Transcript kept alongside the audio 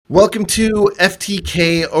Welcome to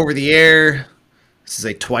FTK Over the Air. This is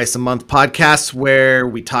a twice-a-month podcast where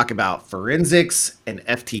we talk about forensics and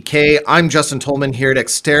FTK. I'm Justin Tolman here at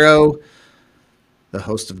Exterro, the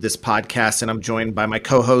host of this podcast, and I'm joined by my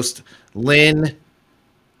co-host, Lynne.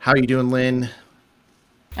 How are you doing, Lynne?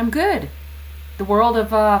 I'm good. The world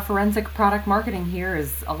of forensic product marketing here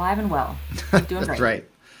is alive and well. Doing That's great. right.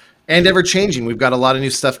 And ever-changing. We've got a lot of new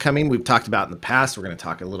stuff coming. We've talked about in the past. We're going to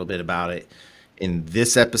talk a little bit about it in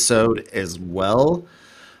this episode as well.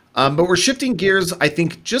 But we're shifting gears, I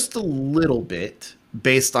think, just a little bit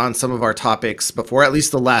based on some of our topics before. At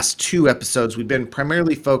least the last two episodes, we've been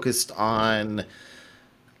primarily focused on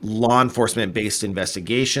law enforcement-based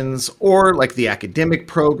investigations or like the academic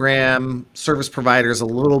program, service providers a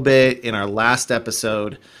little bit in our last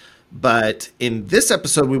episode. But in this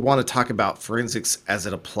episode, we want to talk about forensics as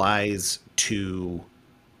it applies to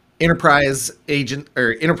enterprise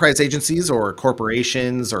agencies or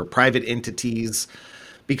corporations or private entities,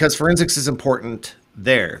 because forensics is important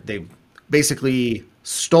there. They basically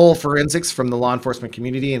stole forensics from the law enforcement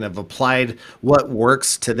community and have applied what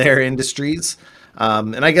works to their industries.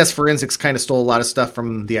 And I guess forensics kind of stole a lot of stuff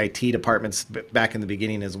from the IT departments back in the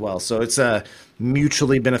beginning as well. So it's a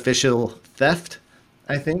mutually beneficial theft,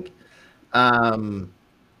 I think.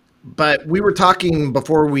 But we were talking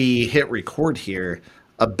before we hit record here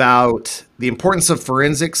about the importance of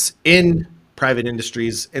forensics in private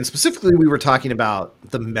industries. And specifically, we were talking about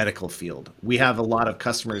the medical field. We have a lot of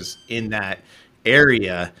customers in that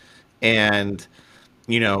area. And,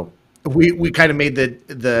 you know, we kind of made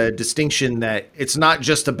the distinction that it's not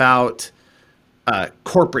just about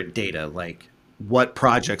corporate data, like what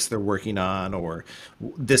projects they're working on or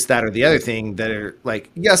this, that, or the other thing that are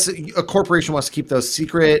like, yes, a corporation wants to keep those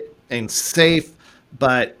secret and safe,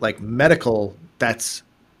 but like medical, that's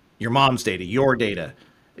your mom's data, your data.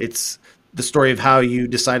 It's the story of how you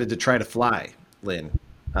decided to try to fly, Lynne.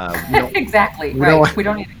 Exactly. Right. We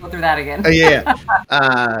don't need to go through that again.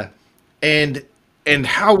 And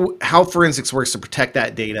how forensics works to protect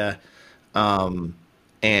that data.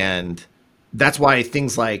 And that's why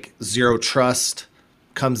things like zero trust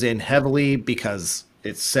comes in heavily, because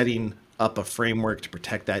it's setting up a framework to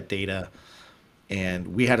protect that data.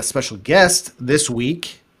 And we had a special guest this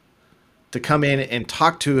week to come in and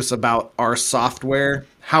talk to us about our software,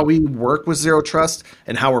 how we work with zero trust,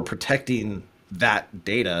 and how we're protecting that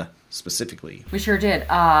data specifically. We sure did.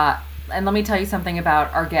 And let me tell you something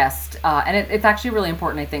about our guest. And it's actually really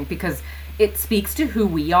important, I think, because it speaks to who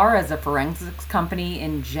we are as a forensics company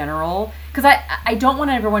in general. Because I don't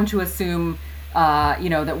want everyone to assume,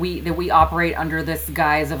 that we operate under this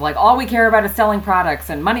guise of like, all we care about is selling products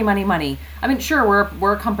and money, money, money. I mean, sure,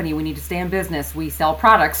 we're a company. We need to stay in business. We sell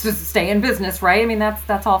products to stay in business, right? I mean,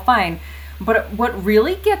 that's all fine. But what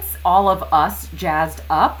really gets all of us jazzed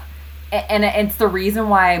up, and it's the reason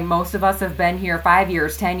why most of us have been here 5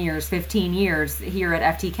 years, 10 years, 15 years here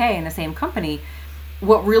at FTK in the same company.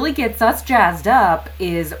 What really gets us jazzed up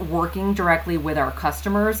is working directly with our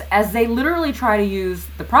customers as they literally try to use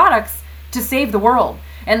the products to save the world.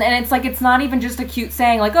 And it's like, it's not even just a cute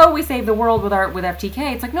saying like, oh, we save the world with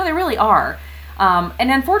FTK. It's like, no, they really are.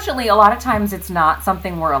 And unfortunately, a lot of times it's not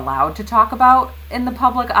something we're allowed to talk about in the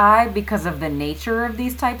public eye because of the nature of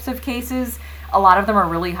these types of cases. A lot of them are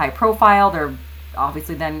really high profile. They're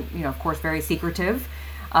obviously then, of course, very secretive.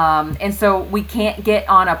 And so we can't get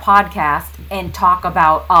on a podcast and talk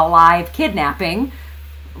about a live kidnapping,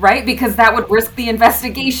 right? Because that would risk the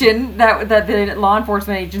investigation that the law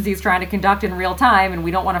enforcement agency is trying to conduct in real time. And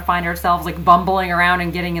we don't want to find ourselves like bumbling around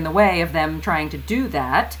and getting in the way of them trying to do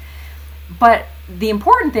that. But the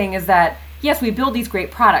important thing is that, yes, we build these great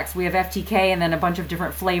products. We have FTK and then a bunch of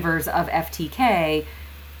different flavors of FTK.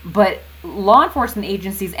 But law enforcement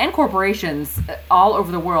agencies and corporations all over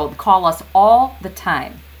the world call us all the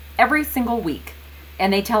time, every single week.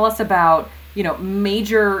 And they tell us about,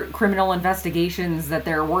 major criminal investigations that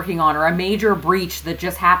they're working on or a major breach that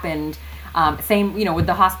just happened. Same, with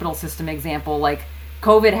the hospital system example, like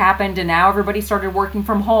COVID happened and now everybody started working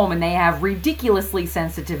from home and they have ridiculously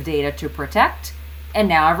sensitive data to protect. And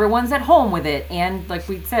now everyone's at home with it. And like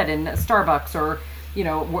we said, in Starbucks or, in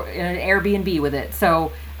an Airbnb with it.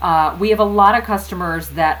 So we have a lot of customers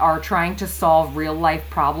that are trying to solve real life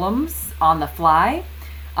problems on the fly.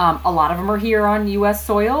 A lot of them are here on U.S.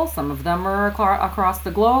 soil. Some of them are across the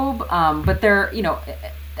globe. But they're,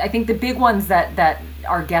 I think the big ones that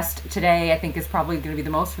our guest today, I think, is probably going to be the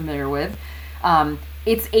most familiar with.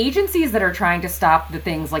 It's agencies that are trying to stop the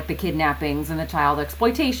things like the kidnappings and the child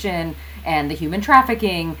exploitation and the human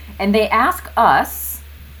trafficking. And they ask us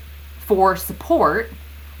for support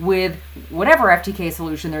with whatever FTK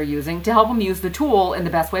solution they're using to help them use the tool in the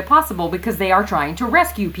best way possible, because they are trying to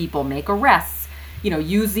rescue people, make arrests,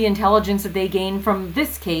 use the intelligence that they gain from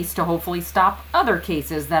this case to hopefully stop other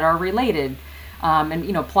cases that are related,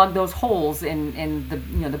 and plug those holes in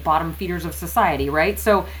the the bottom feeders of society, right?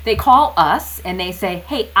 So they call us and they say,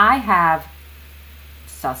 hey, I have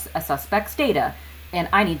a suspect's data and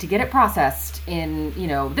I need to get it processed in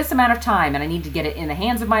this amount of time, and I need to get it in the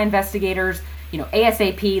hands of my investigators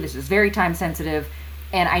ASAP. This is very time sensitive,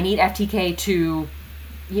 and I need FTK to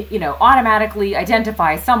automatically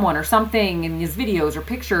identify someone or something in these videos or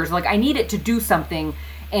pictures. Like, I need it to do something,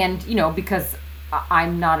 and because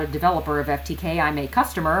I'm not a developer of FTK, I'm a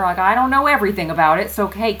customer, like, I don't know everything about it. So,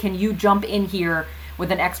 hey, can you jump in here with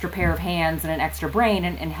an extra pair of hands and an extra brain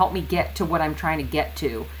and help me get to what I'm trying to get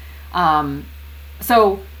to?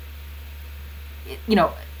 So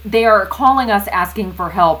they are calling us asking for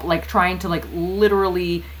help, like trying to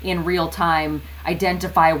literally in real time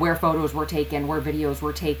identify where photos were taken, where videos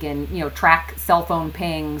were taken, track cell phone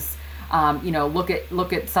pings, look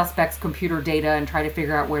at suspects' computer data and try to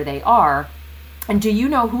figure out where they are. And do you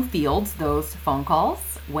know who fields those phone calls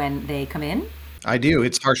when they come in? I do.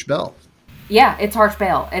 It's Harsh Behl. Yeah, it's Harsh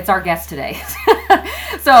Behl. It's our guest today.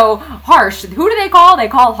 So Harsh, who do they call? They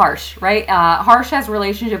call Harsh, right? Harsh has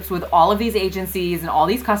relationships with all of these agencies and all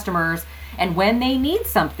these customers. And when they need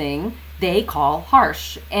something, they call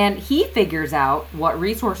Harsh. And he figures out what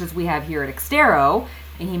resources we have here at Exterro,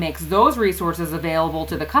 and he makes those resources available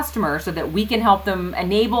to the customer so that we can help them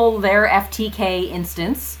enable their FTK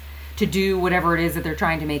instance to do whatever it is that they're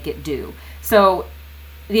trying to make it do. So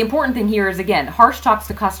the important thing here is, again, Harsh talks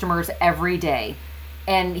to customers every day,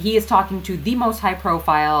 and he is talking to the most high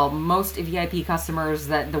profile, most VIP customers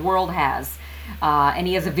that the world has. And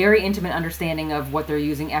he has a very intimate understanding of what they're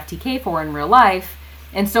using FTK for in real life.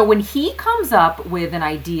 And so when he comes up with an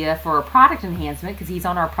idea for a product enhancement, because he's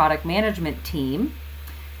on our product management team,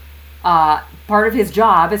 part of his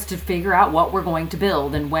job is to figure out what we're going to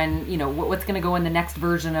build and when, what's going to go in the next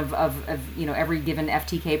version of every given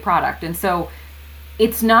FTK product. And so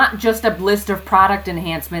it's not just a list of product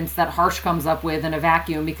enhancements that Harsh comes up with in a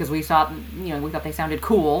vacuum because we thought they sounded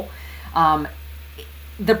cool.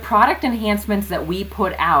 The product enhancements that we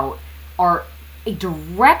put out are a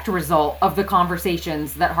direct result of the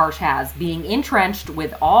conversations that Harsh has, being entrenched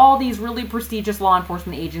with all these really prestigious law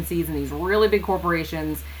enforcement agencies and these really big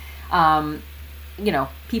corporations,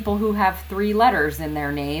 people who have 3 letters in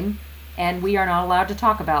their name, and we are not allowed to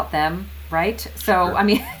talk about them, right? So, sure. I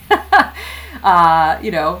mean,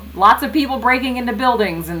 lots of people breaking into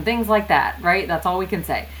buildings and things like that, right? That's all we can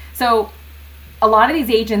say. So a lot of these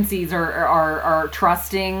agencies are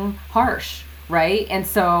trusting Harsh, right? And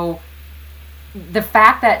so the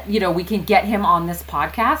fact that, we can get him on this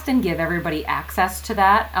podcast and give everybody access to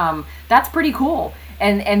that, that's pretty cool.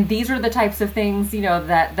 And these are the types of things,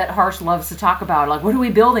 that Harsh loves to talk about. Like, what are we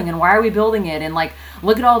building and why are we building it? And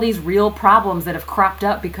look at all these real problems that have cropped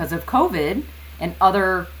up because of COVID and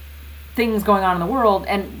other things going on in the world.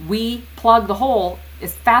 And we plug the hole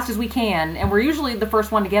as fast as we can. And we're usually the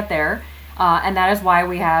first one to get there. And that is why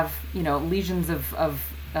we have, legions of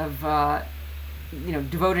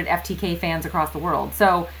devoted FTK fans across the world.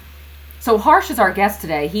 So Harsh is our guest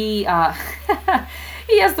today. He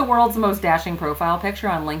he has the world's most dashing profile picture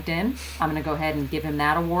on LinkedIn. I'm going to go ahead and give him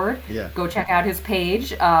that award. Yeah. Go check out his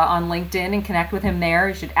page on LinkedIn and connect with him there.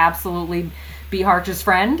 You should absolutely be Harsh's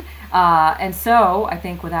friend. And so I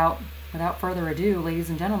think without further ado, ladies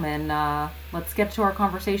and gentlemen, let's get to our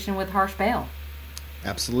conversation with Harsh Behl.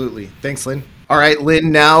 Absolutely. Thanks, Lynn. All right,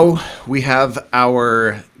 Lynn, now we have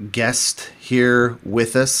our guest here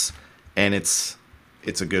with us, and it's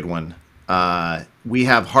a good one. We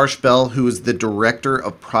have Harsh Behl, who is the Director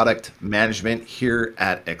of Product Management here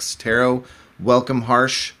at Exterro. Welcome,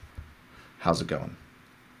 Harsh. How's it going?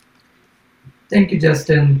 Thank you,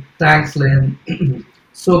 Justin. Thanks, Lynn.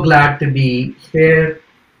 So glad to be here,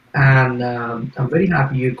 and I'm very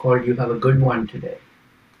happy you called. You have a good one today.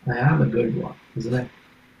 I have a good one, isn't it?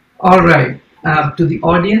 All right. To the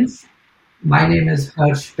audience, my name is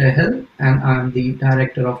Harsh Behl, and I'm the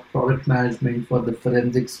Director of Product Management for the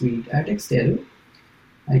Forensic Suite at Exterro.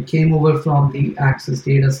 I came over from the Access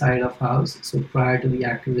Data side of house, so prior to the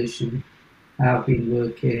acquisition, I've been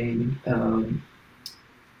working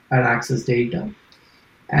at Access Data.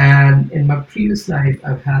 And in my previous life,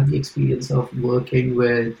 I've had the experience of working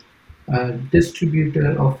with a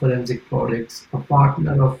distributor of forensic products, a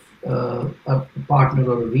partner or a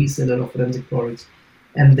reseller of forensic products,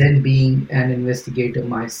 and then being an investigator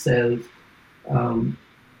myself, and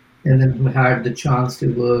then had the chance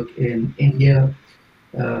to work in India,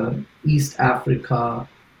 East Africa,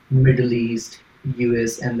 Middle East,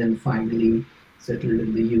 US, and then finally settled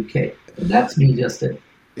in the UK. That's me, Justin.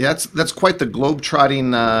 Yeah, that's quite the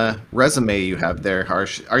globe-trotting resume you have there,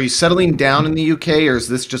 Harsh. Are you settling down in the UK, or is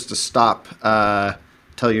this just a stop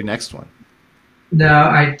till your next one? No,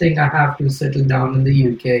 I think I have to settle down in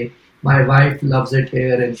the UK. My wife loves it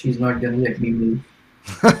here and she's not going to let me move.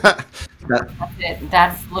 That, That's it.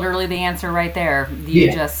 That's literally the answer right there.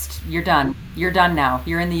 Yeah, You're done. You're done now.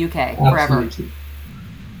 You're in the UK forever. absolutely.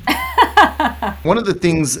 one of the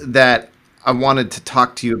things that I wanted to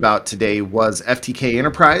talk to you about today was FTK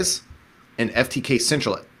Enterprise and FTK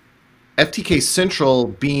Central. FTK Central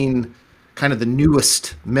being kind of the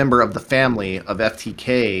newest member of the family of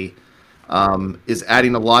FTK is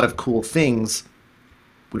adding a lot of cool things.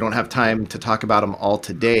 We don't have time to talk about them all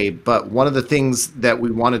today, but one of the things that we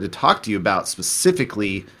wanted to talk to you about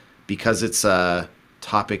specifically, because it's a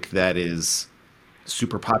topic that is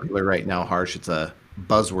super popular right now, Harsh, it's a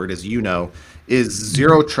buzzword, as you know, is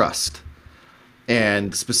zero trust.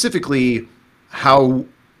 And specifically, how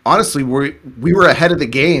honestly we were ahead of the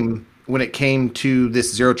game when it came to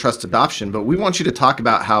this zero trust adoption. But we want you to talk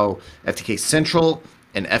about how FTK Central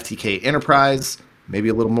and FTK Enterprise, maybe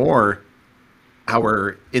a little more, how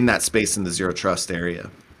we're in that space in the zero trust area.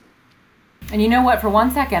 And you know what? For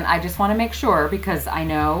 1 second, I just want to make sure, because I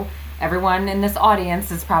know everyone in this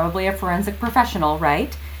audience is probably a forensic professional,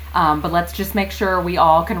 right? But let's just make sure we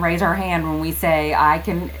all can raise our hand when we say I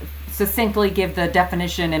can succinctly give the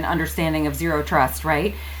definition and understanding of zero trust,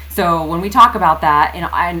 right? So when we talk about that in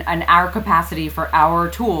our capacity for our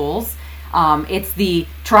tools, it's the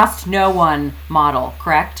trust no one model,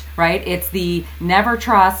 correct? Right? It's the never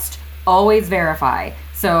trust, always verify.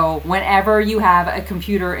 So whenever you have a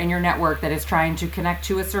computer in your network that is trying to connect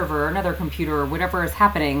to a server or another computer or whatever is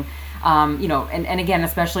happening, and again,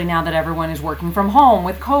 especially now that everyone is working from home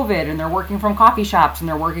with COVID, and they're working from coffee shops, and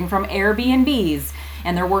they're working from Airbnbs,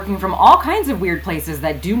 and they're working from all kinds of weird places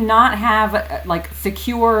that do not have like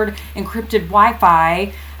secured encrypted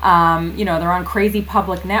Wi-Fi. They're on crazy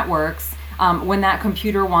public networks. When that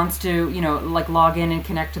computer wants to, like log in and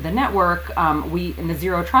connect to the network, we in the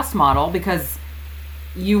zero trust model, because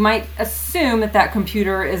you might assume that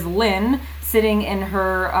computer is Lynn sitting in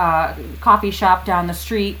her coffee shop down the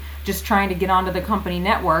street just trying to get onto the company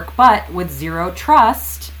network. But with zero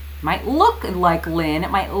trust, it might look like Lynn,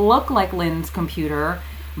 it might look like Lynn's computer,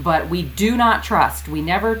 but we do not trust. We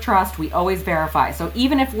never trust. We always verify. So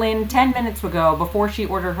even if Lynn 10 minutes ago, before she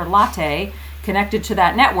ordered her latte, connected to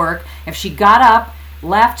that network, if she got up,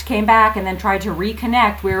 left, came back, and then tried to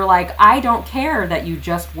reconnect, we were like, I don't care that you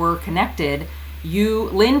just were connected.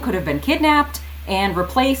 Lynn could have been kidnapped and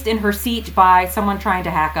replaced in her seat by someone trying to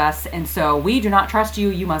hack us, and so we do not trust you.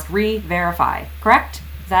 You must re-verify. Correct?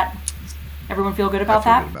 Is that everyone feel good about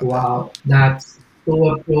that? Wow, that's so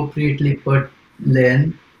appropriately put,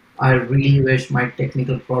 Lynn. I really wish my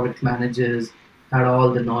technical product managers had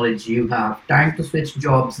all the knowledge you have. Time to switch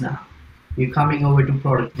jobs now. You're coming over to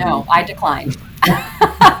product No, management. I declined.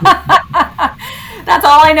 That's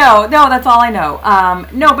all I know. No, that's all I know.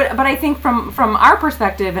 No, but I think from our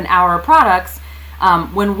perspective and our products,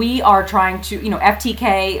 when we are trying to,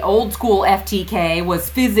 FTK, old school FTK was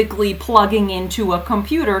physically plugging into a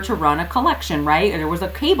computer to run a collection, right? There was a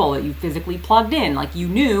cable that you physically plugged in, like you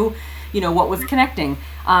knew, what was connecting.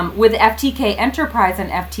 With FTK Enterprise and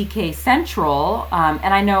FTK Central,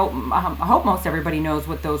 and I hope most everybody knows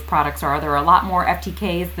what those products are. There are a lot more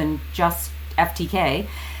FTKs than just FTK.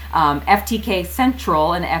 FTK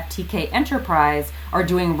Central and FTK Enterprise are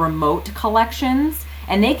doing remote collections,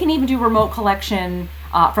 and they can even do remote collection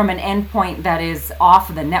from an endpoint that is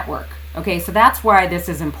off the network. Okay, so that's why this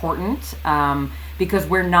is important, because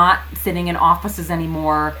we're not sitting in offices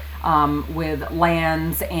anymore with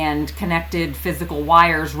LANs and connected physical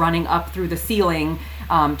wires running up through the ceiling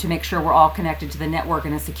to make sure we're all connected to the network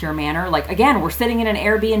in a secure manner. Like, again, we're sitting in an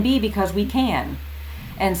Airbnb because we can.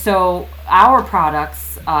 And so our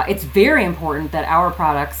products, it's very important that our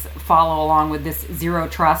products follow along with this zero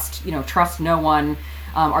trust, trust no one.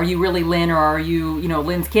 Are you really Lynn, or are you,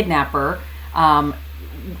 Lynn's kidnapper?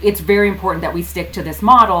 It's very important that we stick to this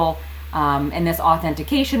model and this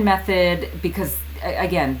authentication method, because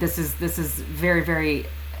again, this is very, very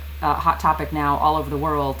hot topic now all over the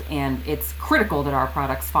world, and it's critical that our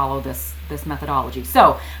products follow this methodology.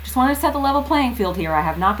 So just wanted to set the level playing field here. I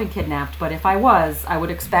have not been kidnapped, but if I was, I would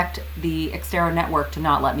expect the Exterro network to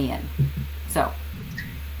not let me in. So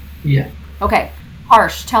Yeah. okay,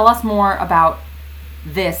 Harsh, tell us more about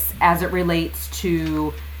this as it relates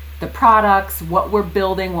to the products, what we're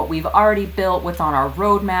building, what we've already built, what's on our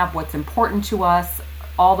roadmap, what's important to us,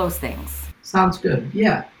 all those things. Sounds good.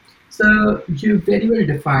 Yeah. So you very well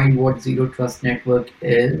defined what zero trust network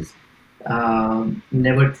is.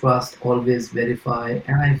 Never trust, always verify,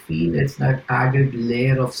 and I feel it's that added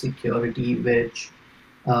layer of security which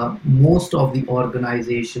most of the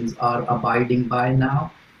organizations are abiding by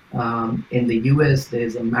now. In the US,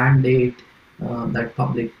 there's a mandate that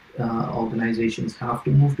public organizations have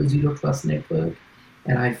to move to zero trust network,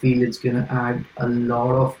 and I feel it's going to add a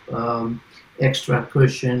lot of extra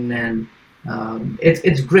cushion, and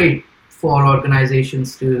it's great for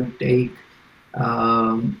organizations to take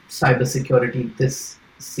cybersecurity this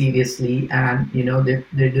seriously, and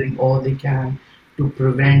they're doing all they can to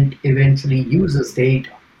prevent eventually users'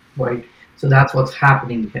 data, right? So that's what's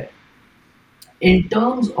happening here. In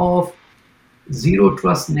terms of zero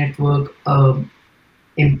trust network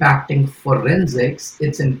impacting forensics,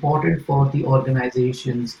 it's important for the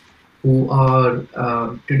organizations who are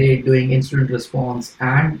today doing incident response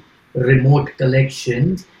and remote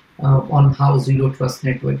collections on how zero trust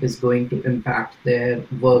network is going to impact their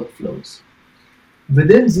workflows.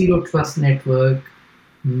 Within zero trust network,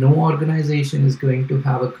 no organization is going to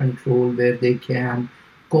have a control where they can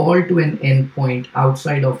call to an endpoint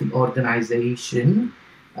outside of the organization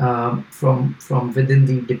from within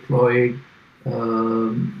the deployed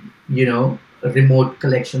remote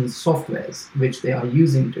collection softwares which they are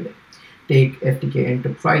using today. Take FTK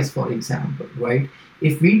Enterprise for example, right?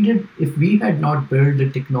 If we had not built the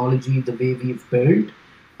technology the way we've built,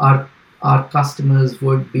 our our customers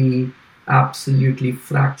would be absolutely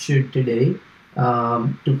fractured today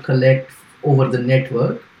to collect over the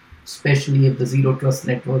network, especially if the zero trust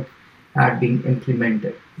network had been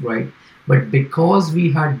implemented, right? But because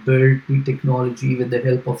we had built the technology with the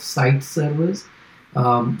help of site servers,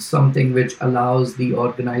 something which allows the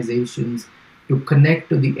organizations to connect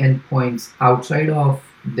to the endpoints outside of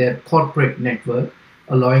their corporate network,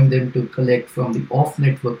 allowing them to collect from the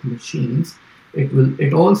off-network machines.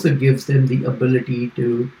 It also gives them the ability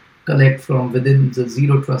to collect from within the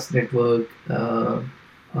zero trust network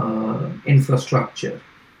infrastructure.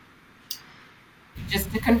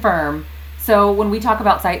 Just to confirm, so when we talk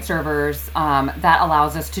about site servers, that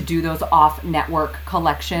allows us to do those off-network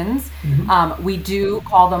collections. Mhm. We do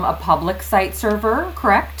call them a public site server,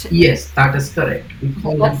 correct? Yes, that is correct. We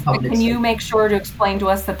call them public Can you site. make sure to explain to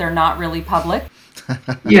us that they're not really public?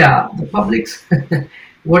 Yeah, the public's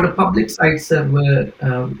what a public site server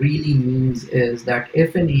really means is that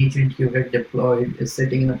if an agent you had deployed is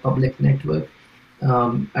sitting in a public network,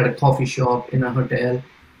 at a coffee shop, in a hotel,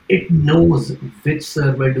 it knows which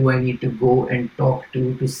server do I need to go and talk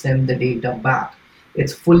to send the data back.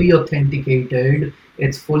 It's fully authenticated,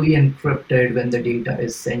 it's fully encrypted when the data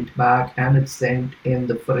is sent back, and it's sent in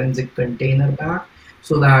the forensic container back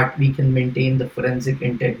so that we can maintain the forensic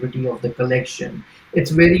integrity of the collection. It's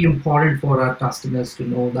very important for our customers to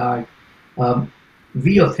know that um,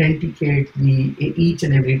 we authenticate each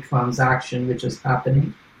and every transaction which is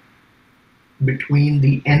happening between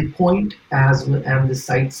the endpoint as well and the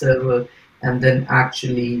site server, and then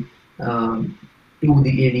actually to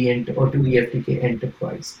the AD or to the FTK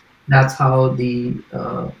enterprise. That's how the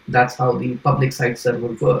public site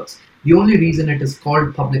server works. The only reason it is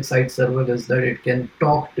called public site server is that it can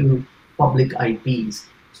talk to public IPs,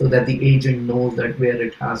 so that the agent knows that where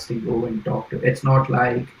it has to go and talk to. It's not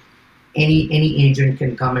like any agent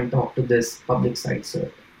can come and talk to this public site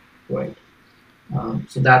server, right?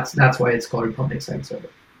 So that's why it's called public site server.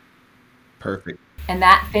 Perfect. And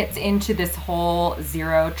that fits into this whole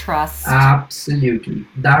zero trust. Absolutely.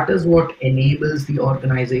 That is what enables the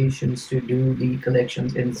organizations to do the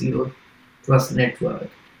collections in zero trust network.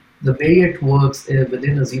 The way it works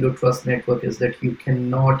within a zero trust network is that you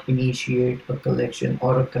cannot initiate a collection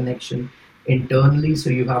or a connection internally.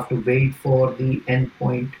 So you have to wait for the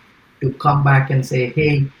endpoint to come back and say,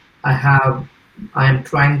 hey, I am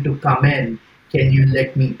trying to come in. Can you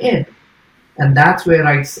let me in? And that's where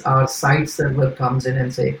our site server comes in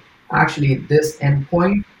and say, actually, this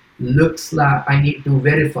endpoint looks like I need to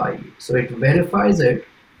verify you. So it verifies it,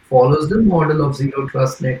 follows the model of zero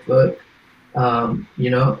trust network, um,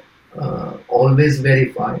 you know, always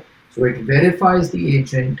verify. So it verifies the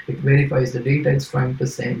agent, it verifies the data it's trying to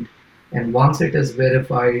send, and once it is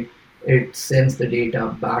verified, it sends the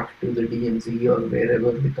data back to the DMZ or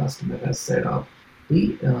wherever the customer has set up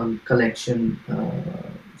the collection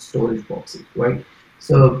storage boxes, right?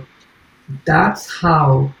 So that's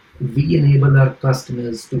how we enable our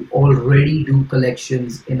customers to already do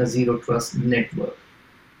collections in a zero trust network.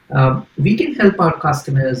 We can help our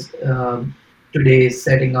customers today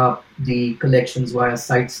setting up the collections via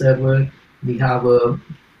site server. We have a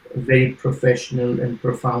very professional and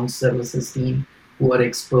profound services team who are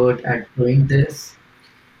expert at doing this.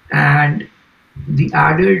 And the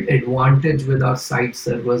added advantage with our site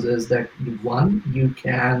servers is that one, you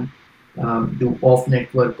can do off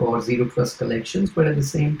network or zero trust collections, but at the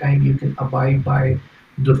same time, you can abide by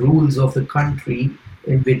the rules of the country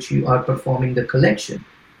in which you are performing the collection.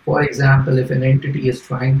 For example, if an entity is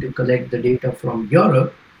trying to collect the data from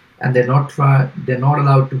Europe and they're not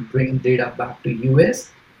allowed to bring data back to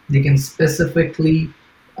US, they can specifically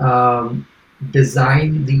um,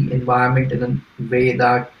 design the environment in a way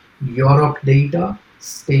that Europe data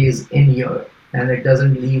stays in Europe and it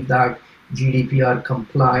doesn't leave that GDPR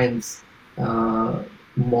compliance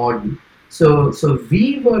model. So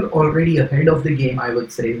we were already ahead of the game, I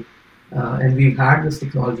would say, and we've had this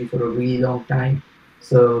technology for a really long time.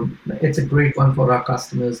 So it's a great one for our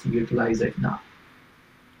customers to utilize it now.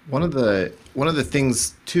 One of the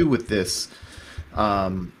things too with this,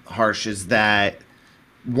 Harsh, is that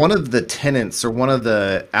one of the tenets or one of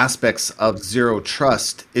the aspects of zero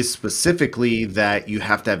trust is specifically that you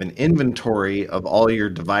have to have an inventory of all your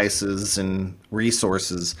devices and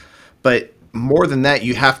resources. But more than that,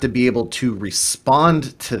 you have to be able to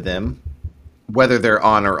respond to them, whether they're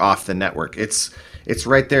on or off the network. It's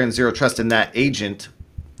right there in zero trust, and that agent,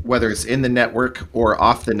 whether it's in the network or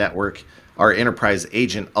off the network, our enterprise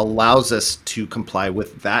agent allows us to comply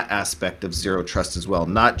with that aspect of zero trust as well.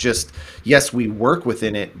 Not just, yes, we work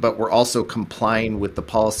within it, but we're also complying with the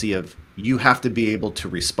policy of you have to be able to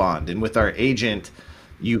respond. And with our agent,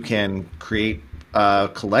 you can create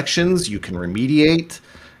collections, you can remediate,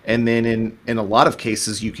 and then in a lot of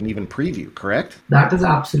cases, you can even preview, correct? That is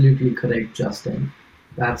absolutely correct, Justin.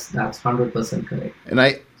 That's 100% correct. And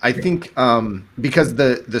I think because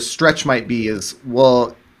the stretch might be is,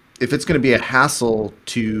 well, if it's going to be a hassle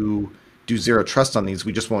to do zero trust on these,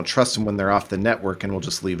 we just won't trust them when they're off the network and we'll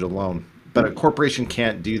just leave it alone. But a corporation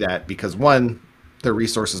can't do that because one, their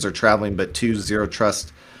resources are traveling, but two, zero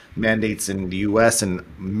trust mandates in the US and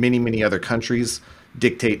many, many other countries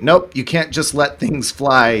dictate, nope, you can't just let things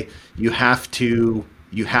fly. You have to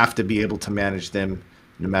be able to manage them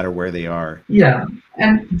no matter where they are. Yeah,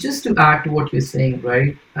 and just to add to what you're saying,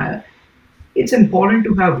 right? It's important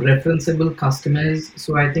to have referenceable customers.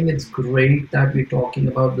 So I think it's great that we're talking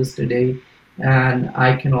about this today. And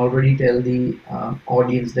I can already tell the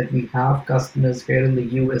audience that we have customers here in the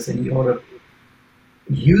US and Europe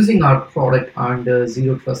using our product under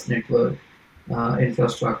Zero Trust Network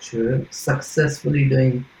infrastructure, successfully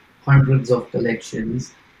doing hundreds of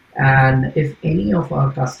collections. And if any of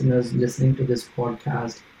our customers listening to this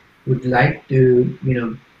podcast would like to,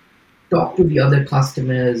 talk to the other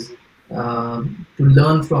customers to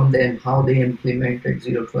learn from them how they implemented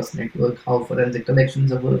Zero Trust Network, how forensic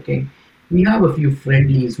collections are working. We have a few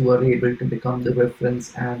friendlies who are able to become the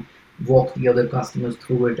reference and walk the other customers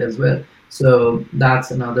through it as well. So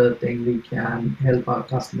that's another thing we can help our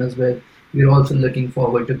customers with. We're also looking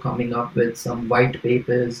forward to coming up with some white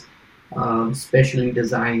papers specially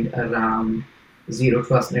designed around Zero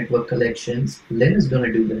Trust Network collections. Lynn is going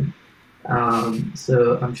to do them.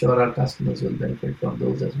 So I'm sure our customers will benefit from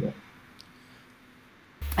those as well.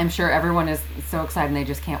 I'm sure everyone is so excited and they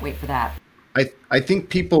just can't wait for that. I think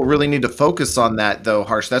people really need to focus on that, though,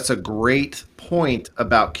 Harsh. That's a great point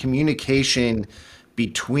about communication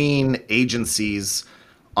between agencies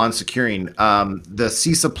on securing. The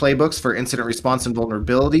CISA playbooks for incident response and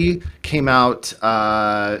vulnerability came out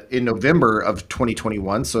in November of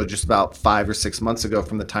 2021, so just about 5 or 6 months ago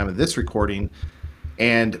from the time of this recording.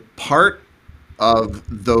 And part of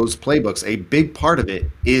those playbooks, a big part of it,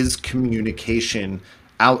 is communication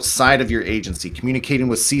outside of your agency, communicating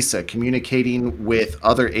with CISA, communicating with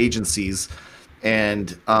other agencies.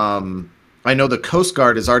 And I know the Coast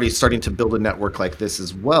Guard is already starting to build a network like this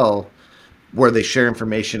as well, where they share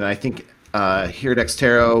information. And I think here at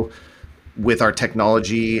Exterro, with our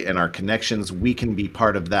technology and our connections, we can be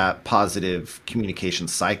part of that positive communication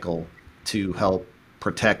cycle to help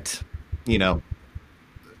protect,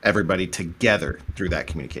 everybody together through that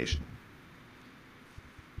communication.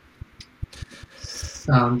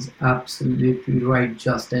 Sounds absolutely right,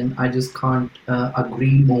 Justin. I just can't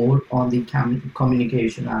agree more on the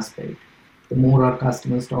communication aspect. The more our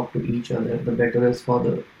customers talk to each other, the better it is for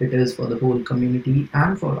the whole community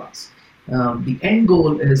and for us. The end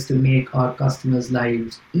goal is to make our customers'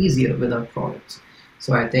 lives easier with our products.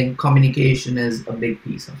 So I think communication is a big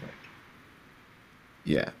piece of it.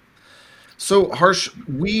 Yeah. So Harsh,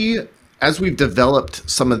 as we've developed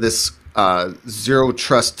some of this zero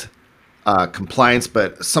trust compliance,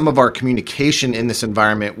 but some of our communication in this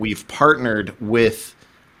environment, we've partnered with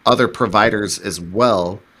other providers as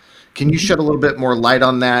well. Can you shed a little bit more light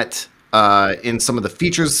on that in some of the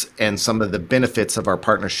features and some of the benefits of our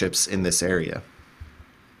partnerships in this area?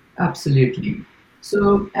 Absolutely.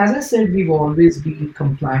 So, as I said, we've always been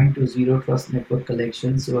compliant to zero trust network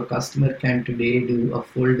collection. So, a customer can today do a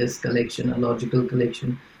full disk collection, a logical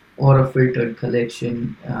collection, or a filtered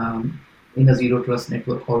collection in a zero trust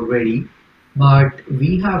network already. But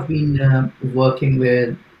we have been working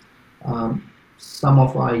with um, some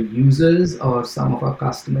of our users or some of our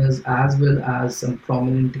customers, as well as some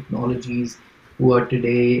prominent technologies who are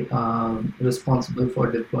today responsible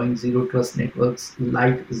for deploying zero trust networks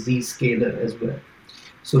like Zscaler as well.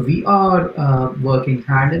 So we are working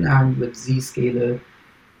hand in hand with Zscaler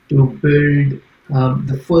to build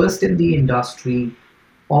the first in the industry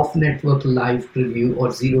off network live preview or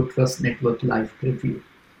zero trust network live preview.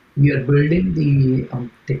 We are building the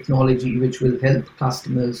technology which will help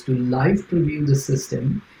customers to live preview the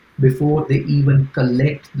system before they even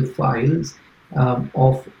collect the files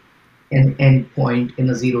of an endpoint in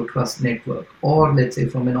a zero trust network, or let's say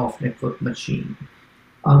from an off network machine.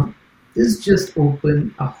 Um, this just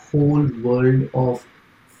opened a whole world of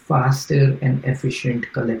faster and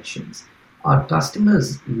efficient collections. Our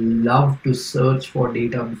customers love to search for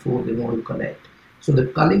data before they want to collect. So the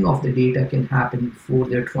culling of the data can happen before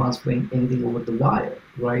they're transferring anything over the wire,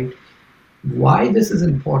 right? Why this is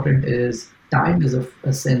important is time is of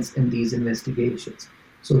essence in these investigations.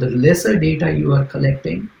 So the lesser data you are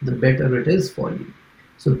collecting, the better it is for you.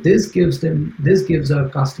 So this gives our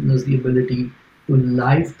customers the ability to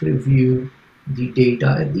live preview the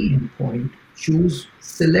data at the endpoint,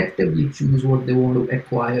 selectively choose what they want to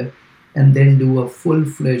acquire, and then do a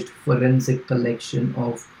full-fledged forensic collection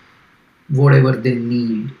of whatever they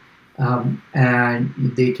need, and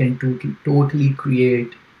they can totally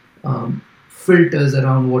create filters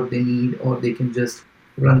around what they need, or they can just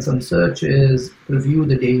run some searches, review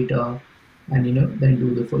the data, and then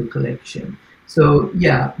do the full collection. So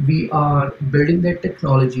yeah, we are building that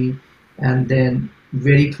technology, and then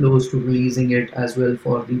very close to releasing it as well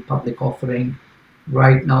for the public offering.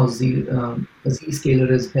 Right now,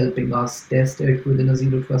 Zscaler is helping us test it within a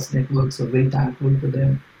zero trust network, so very thankful to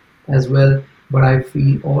them as well. But I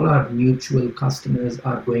feel all our mutual customers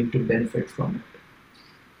are going to benefit from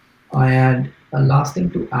it. And a last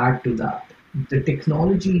thing to add to that, the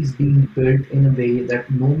technology is being built in a way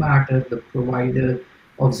that no matter the provider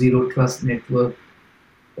of zero trust network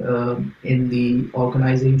in the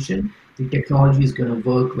organization, the technology is going to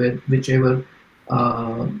work with whichever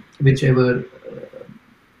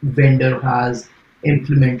vendor has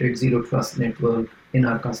implemented zero trust network in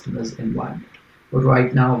our customers' environment. But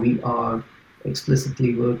right now we are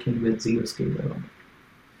explicitly working with zero scaler on it.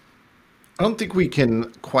 I don't think we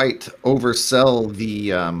can quite oversell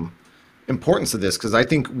the importance of this because I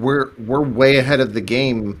think we're way ahead of the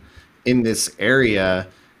game in this area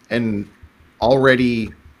and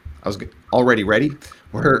already I was already ready.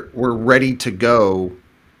 We're ready to go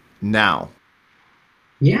now.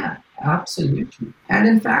 Yeah, absolutely. And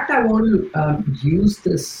in fact, I want to use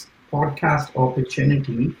this podcast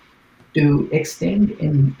opportunity to extend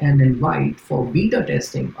an invite for beta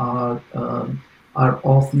testing our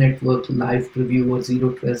off-network live preview or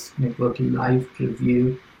zero trust network live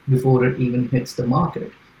preview before it even hits the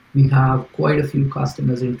market. We have quite a few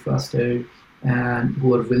customers interested and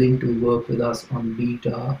who are willing to work with us on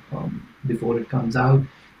beta before it comes out.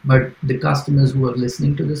 But the customers who are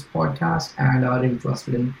listening to this podcast and are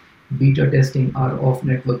interested in beta testing our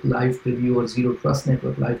off-network live preview or zero trust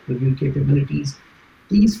network live preview capabilities,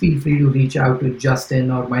 please feel free to reach out to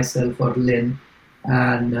Justin or myself or Lynn,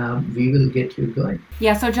 and we will get you going.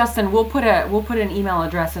 Yeah, so Justin, we'll put an email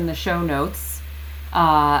address in the show notes.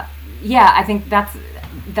 Yeah, I think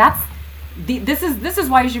this is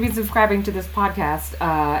why you should be subscribing to this podcast.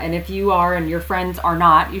 And if you are and your friends are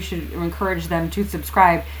not, you should encourage them to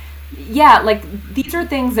subscribe. Yeah, like these are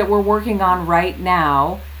things that we're working on right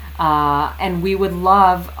now. And we would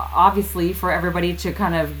love, obviously, for everybody to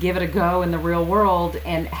kind of give it a go in the real world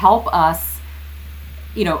and help us,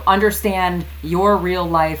 understand your real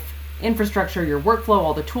life infrastructure, your workflow,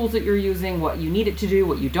 all the tools that you're using, what you need it to do,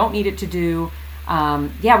 what you don't need it to do.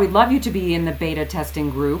 Yeah, we'd love you to be in the beta testing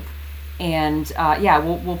group. And yeah,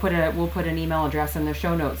 we'll put an email address in the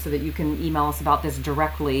show notes so that you can email us about this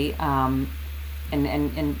directly, and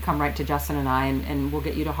come right to Justin and I, and we'll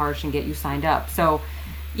get you to Harsh and get you signed up. So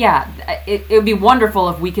yeah, it would be wonderful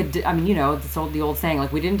if we could. I mean, the old saying,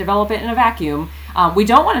 like, we didn't develop it in a vacuum. We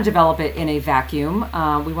don't want to develop it in a vacuum.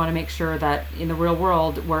 We want to make sure that in the real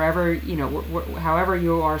world, wherever however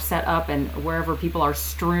you are set up and wherever people are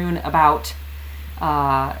strewn about,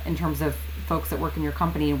 in terms of folks that work in your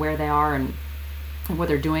company and where they are and what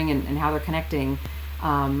they're doing and how they're connecting,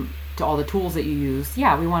 to to all the tools that you use,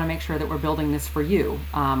 yeah, we want to make sure that we're building this for you.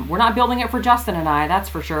 We're not building it for Justin and I, that's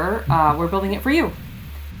for sure. We're building it for you.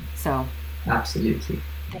 So Absolutely.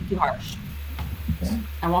 thank you, Harsh. Yeah.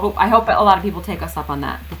 And I hope a lot of people take us up on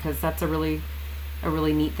that, because that's a really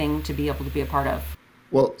neat thing to be able to be a part of.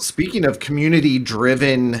 Well, speaking of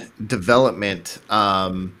community-driven development,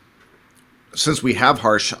 since we have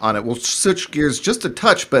Harsh on it, we'll switch gears just a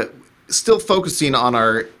touch, but still focusing on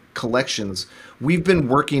our collections. We've been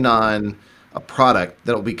working on a product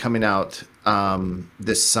that will be coming out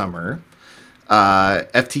this summer,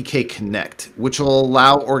 FTK Connect, which will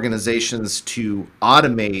allow organizations to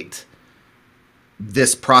automate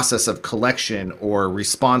this process of collection or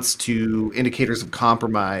response to indicators of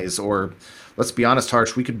compromise, or let's be honest,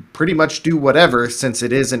 Harsh, we could pretty much do whatever since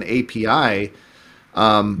it is an API.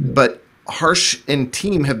 But Harsh and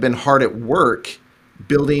team have been hard at work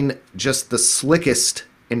building just the slickest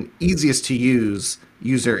and easiest to use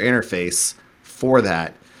user interface for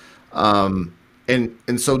that. And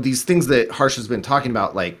so these things that Harsh has been talking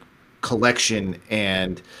about, like collection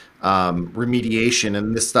and remediation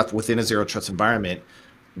and this stuff within a zero trust environment,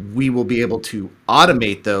 we will be able to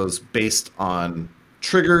automate those based on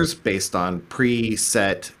triggers, based on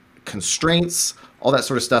preset constraints, all that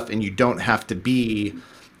sort of stuff. And you don't have to be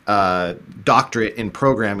doctorate in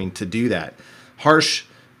programming to do that. Harsh,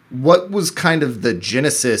 what was kind of the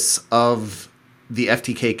genesis of the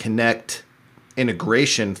FTK Connect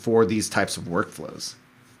integration for these types of workflows?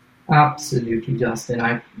 Absolutely,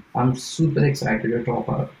 Justin. I'm super excited to talk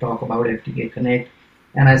about FTK Connect.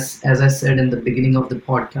 And as I said in the beginning of the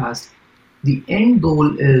podcast, the end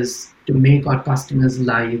goal is to make our customers'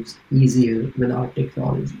 lives easier with our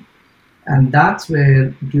technology. And that's where,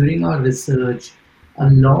 during our research, a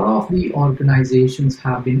lot of the organizations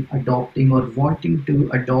have been adopting or wanting to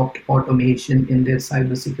adopt automation in their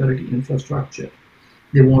cybersecurity infrastructure.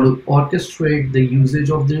 They want to orchestrate the usage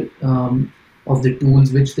of the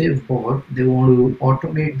tools which they've bought. They want to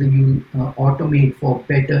automate for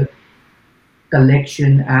better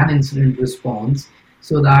collection and incident response,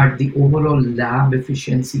 so that the overall lab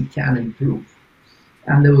efficiency can improve.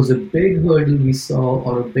 And there was a big hurdle we saw,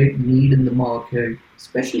 or a big need in the market,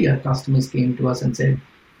 especially our customers came to us and said,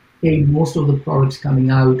 hey, most of the products coming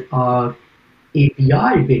out are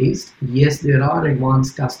API based. Yes, there are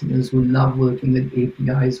advanced customers who love working with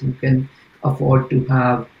APIs, who can afford to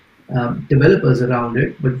have developers around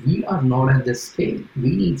it, but we are not at this scale.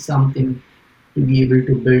 We need something to be able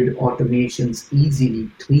to build automations easily,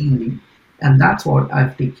 cleanly. And that's what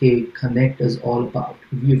FTK Connect is all about.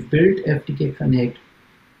 We've built FTK Connect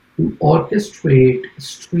to orchestrate,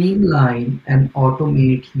 streamline, and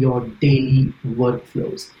automate your daily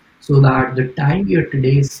workflows, so that the time you're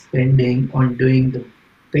today spending on doing the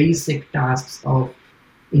basic tasks of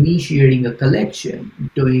initiating a collection,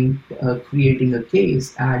 creating a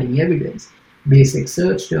case, adding evidence, basic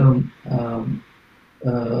search term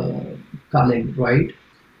uh, culling, right?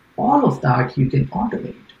 All of that you can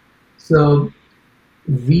automate. So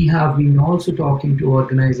we have been also talking to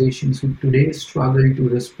organizations who today struggle to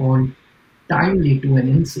respond timely to an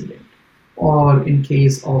incident, or in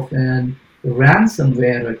case of an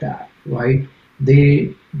ransomware attack, right?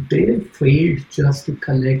 They failed just to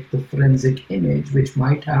collect the forensic image, which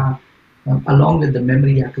might have, along with the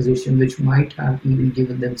memory acquisition, which might have even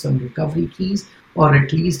given them some recovery keys, or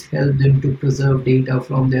at least help them to preserve data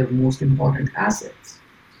from their most important assets.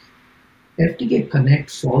 FTK Connect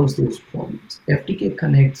solves those problems. FTK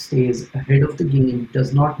Connect stays ahead of the game,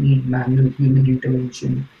 does not need manual human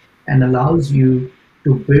intervention, and allows you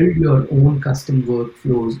to build your own custom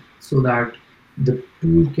workflows, so that the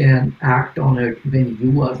tool can act on it when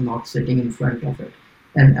you are not sitting in front of it.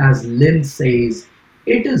 And as Lynn says,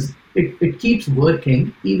 it keeps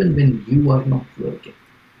working even when you are not working.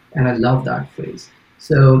 And I love that phrase.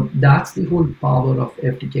 So that's the whole power of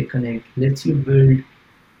FTK Connect. Lets you build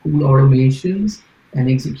cool automations and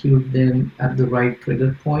execute them at the right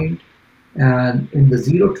trigger point. And in the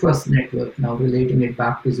zero trust network, now relating it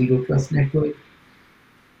back to zero trust network,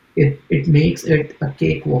 it makes it a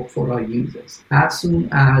cakewalk for our users. As soon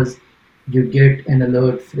as you get an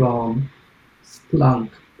alert from Splunk,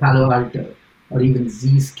 Palo Alto, or even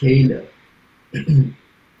Zscaler,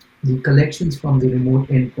 the collections from the remote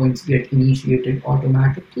endpoints get initiated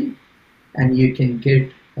automatically, and you can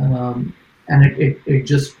get and it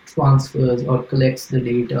just transfers or collects the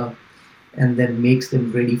data, and then makes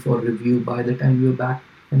them ready for review by the time you're back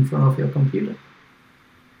in front of your computer.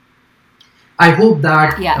 I hope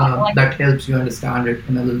that that helps you understand it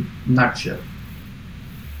in a little nutshell.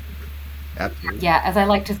 Absolutely. Yeah, as I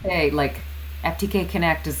like to say, like FTK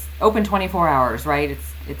Connect is open 24 hours, right?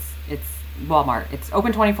 It's Walmart. It's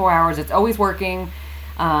open 24 hours. It's always working.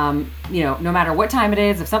 No matter what time it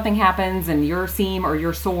is, if something happens and your SIEM or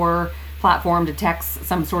your SOAR platform detects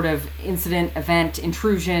some sort of incident, event,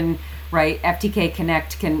 intrusion, right? FTK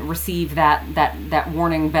Connect can receive that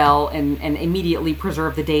warning bell and immediately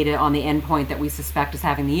preserve the data on the endpoint that we suspect is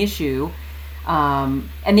having the issue.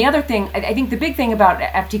 And the other thing, I think the big thing about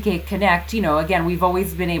FTK Connect, again, we've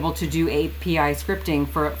always been able to do API scripting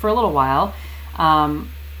for a little while.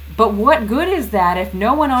 But what good is that if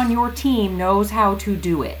no one on your team knows how to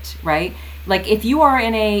do it, right? Like if you are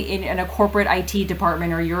in a corporate IT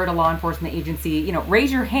department or you're at a law enforcement agency,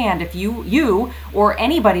 raise your hand if you or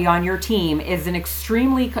anybody on your team is an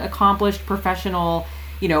extremely accomplished professional,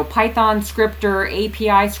 Python scripter,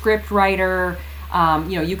 API script writer.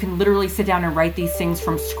 You can literally sit down and write these things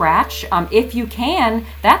from scratch. If you can,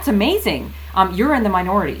 that's amazing. You're in the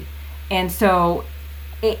minority. And so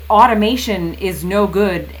automation is no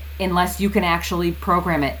good unless you can actually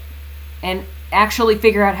program it and actually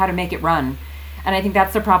figure out how to make it run. And I think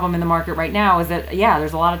that's the problem in the market right now is that,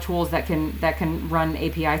 there's a lot of tools that can run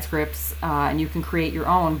API scripts and you can create your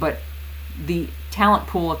own, but the talent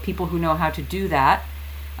pool of people who know how to do that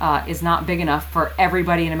is not big enough for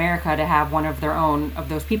everybody in America to have one of their own of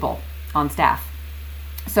those people on staff.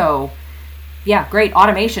 So great.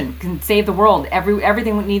 Automation can save the world.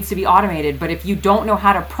 Everything needs to be automated. But if you don't know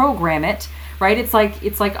how to program it, right? It's like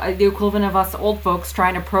the equivalent of us old folks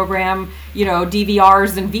trying to program,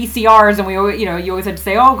 DVRs and VCRs, and you always had to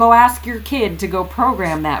say, oh, go ask your kid to go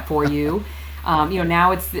program that for you.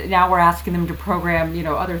 Now we're asking them to program,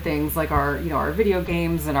 other things like our video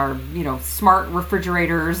games and our, smart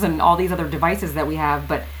refrigerators and all these other devices that we have.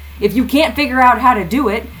 But if you can't figure out how to do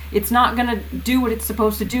it, it's not going to do what it's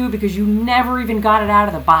supposed to do because you never even got it out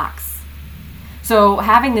of the box. So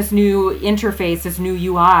having this new interface, this new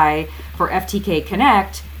UI for FTK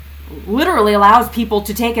Connect literally allows people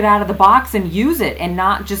to take it out of the box and use it and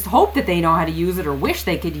not just hope that they know how to use it or wish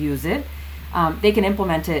they could use it. They can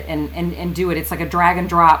implement it and do it. It's like a drag and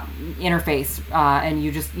drop interface. And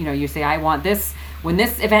you just, you say, I want this. When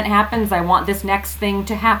this event happens, I want this next thing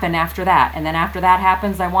to happen after that. And then after that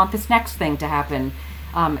happens, I want this next thing to happen.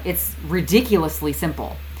 It's ridiculously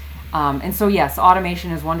simple. And so, yes,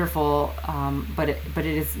 automation is wonderful, but it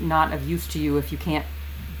is not of use to you if you can't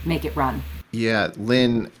make it run. Yeah,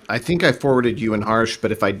 Lynn, I think I forwarded you and Harsh,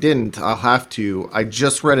 but if I didn't, I'll have to. I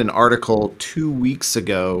just read an article 2 weeks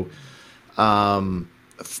ago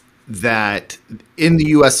that in the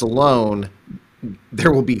U.S. alone,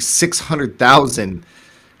 there will be 600,000.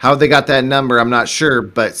 How they got that number, I'm not sure,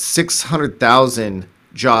 but 600,000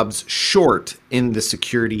 jobs short in the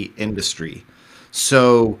security industry.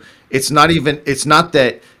 So it's not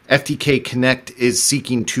that FTK Connect is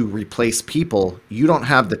seeking to replace people. You don't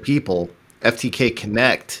have the people. FTK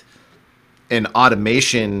Connect and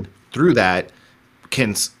automation through that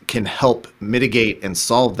can help mitigate and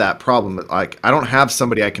solve that problem. Like, I don't have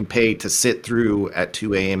somebody I can pay to sit through at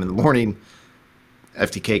 2 a.m. in the morning.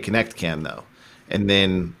 FTK Connect can, though. And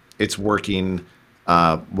then it's working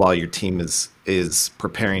while your team is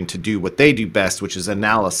preparing to do what they do best, which is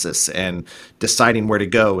analysis and deciding where to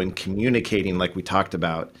go and communicating like we talked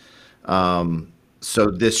about.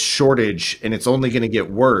 So this shortage, and it's only going to get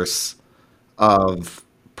worse, of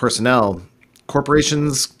personnel,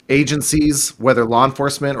 corporations, agencies, whether law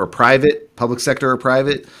enforcement or private, public sector or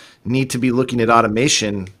private, need to be looking at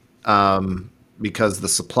automation because the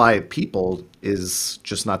supply of people is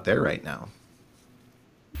just not there right now.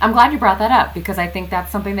 I'm glad you brought that up because I think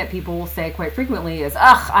that's something that people will say quite frequently is,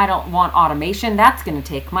 I don't want automation. That's going to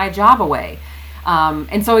take my job away.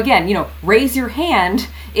 And so again, raise your hand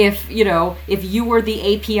if you were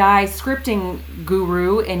the API scripting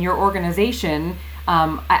guru in your organization.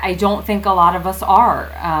 I don't think a lot of us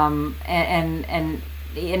are. And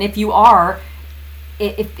if you are,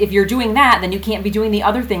 if you're doing that, then you can't be doing the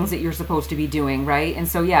other things that you're supposed to be doing, right? And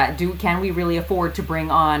so can we really afford to bring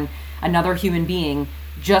on another human being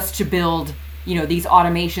just to build these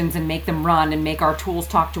automations and make them run and make our tools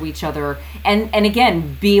talk to each other and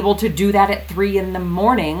again be able to do that at 3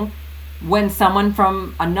 a.m. when someone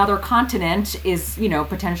from another continent is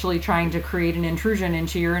potentially trying to create an intrusion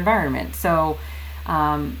into your environment. So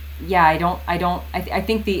I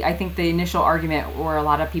think the initial argument where a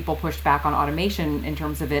lot of people pushed back on automation in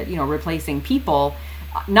terms of it replacing people,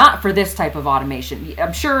 not for this type of automation.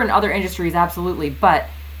 I'm sure in other industries absolutely, but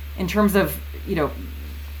in terms of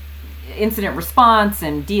incident response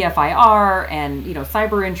and DFIR and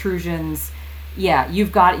cyber intrusions, you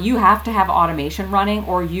have to have automation running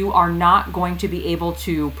or you are not going to be able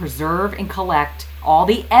to preserve and collect all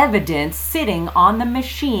the evidence sitting on the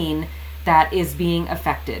machine that is being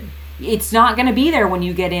affected. it's not going to be there when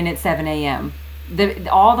you get in at 7 a.m.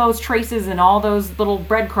 All those traces and all those little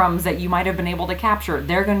breadcrumbs that you might have been able to capture,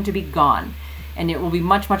 they're going to be gone. And it will be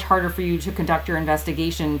much, much harder for you to conduct your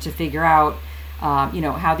investigation to figure out,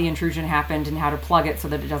 how the intrusion happened and how to plug it so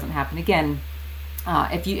that it doesn't happen again.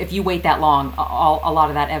 If you wait that long, a lot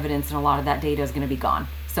of that evidence and a lot of that data is going to be gone.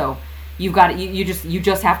 So you've got you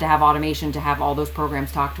just have to have automation to have all those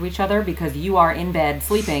programs talk to each other, because you are in bed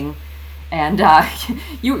sleeping, and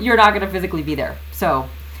you're not going to physically be there. So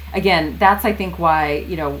again, that's, I think, why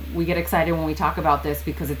we get excited when we talk about this,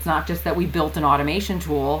 because it's not just that we built an automation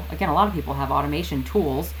tool. Again, a lot of people have automation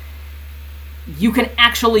tools. You can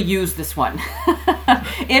actually use this one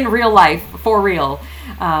in real life, for real.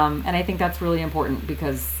 And I think that's really important,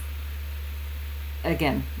 because,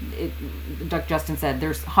 again, like Justin said,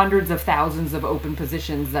 there's hundreds of thousands of open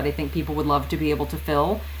positions that I think people would love to be able to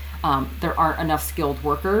fill. There aren't enough skilled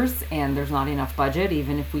workers, and there's not enough budget.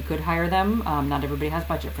 Even if we could hire them, not everybody has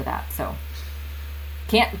budget for that. So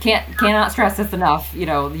cannot stress this enough.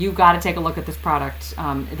 You've got to take a look at this product.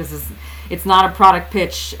 It's not a product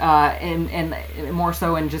pitch, and more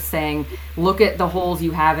so in just saying, look at the holes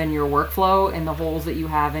you have in your workflow and the holes that you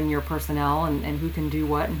have in your personnel, and who can do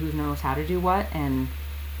what and who knows how to do what, and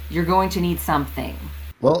you're going to need something.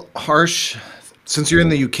 Well, Harsh, since you're in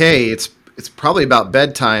the UK, it's probably about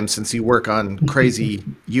bedtime, since you work on crazy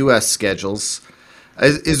US schedules.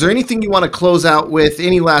 Is there anything you want to close out with?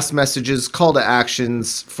 Any last messages, call to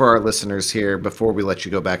actions for our listeners here before we let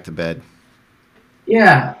you go back to bed?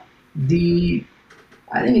 Yeah,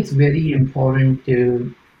 I think it's very important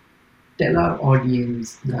to tell our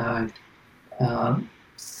audience that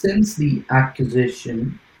since the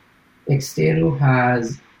acquisition, Exterro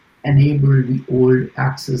has enabled the old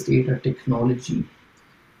access data technology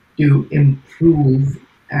to improve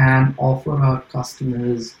and offer our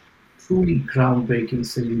customers truly groundbreaking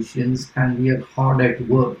solutions, and we are hard at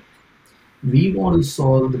work. We want to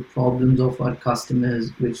solve the problems of our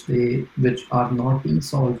customers, which are not being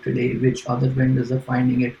solved today, which other vendors are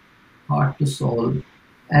finding it hard to solve,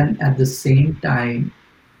 and at the same time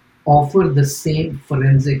offer the same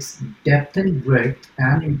forensics depth and breadth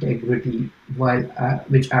and integrity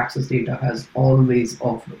which Access Data has always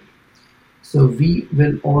offered. So we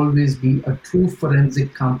will always be a true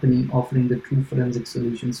forensic company offering the true forensic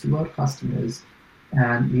solutions to our customers,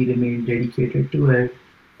 and we remain dedicated to it.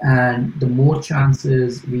 And the more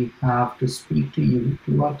chances we have to speak to you,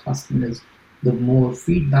 to our customers, the more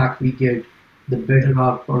feedback we get, the better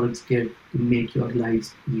our products get to make your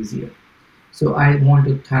lives easier. So I want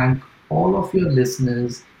to thank all of your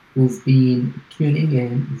listeners who've been tuning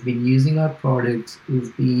in, who've been using our products,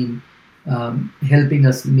 who've been helping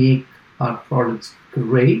us make our products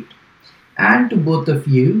great, and to both of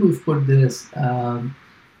you who've put this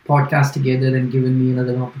podcast together and given me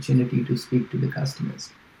another opportunity to speak to the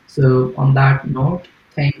customers. So on that note,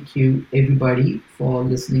 thank you everybody for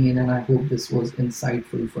listening in, and I hope this was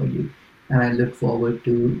insightful for you. And I look forward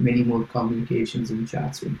to many more communications and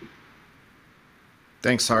chats with you.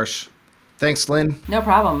 Thanks, Harsh. Thanks, Lynn. No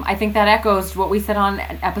problem. I think that echoes what we said on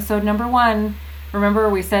episode number 1. Remember,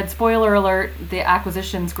 we said, spoiler alert, the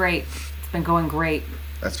acquisition's great. It's been going great.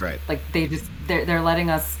 That's right. Like they're letting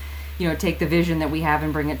us, take the vision that we have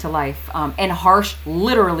and bring it to life. And Harsh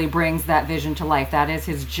literally brings that vision to life. That is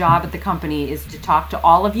his job at the company, is to talk to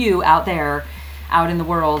all of you out there, out in the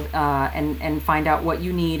world, and find out what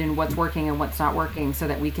you need and what's working and what's not working, so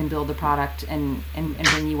that we can build the product and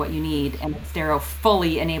bring you what you need. And Exterro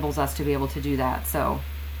fully enables us to be able to do that. So,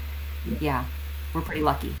 yeah, we're pretty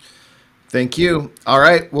lucky. Thank you. All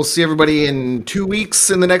right. We'll see everybody in 2 weeks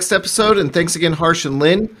in the next episode. And thanks again, Harsh and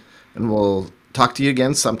Lynn. And we'll talk to you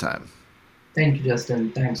again sometime. Thank you,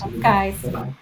 Justin. Thanks, guys. Bye-bye.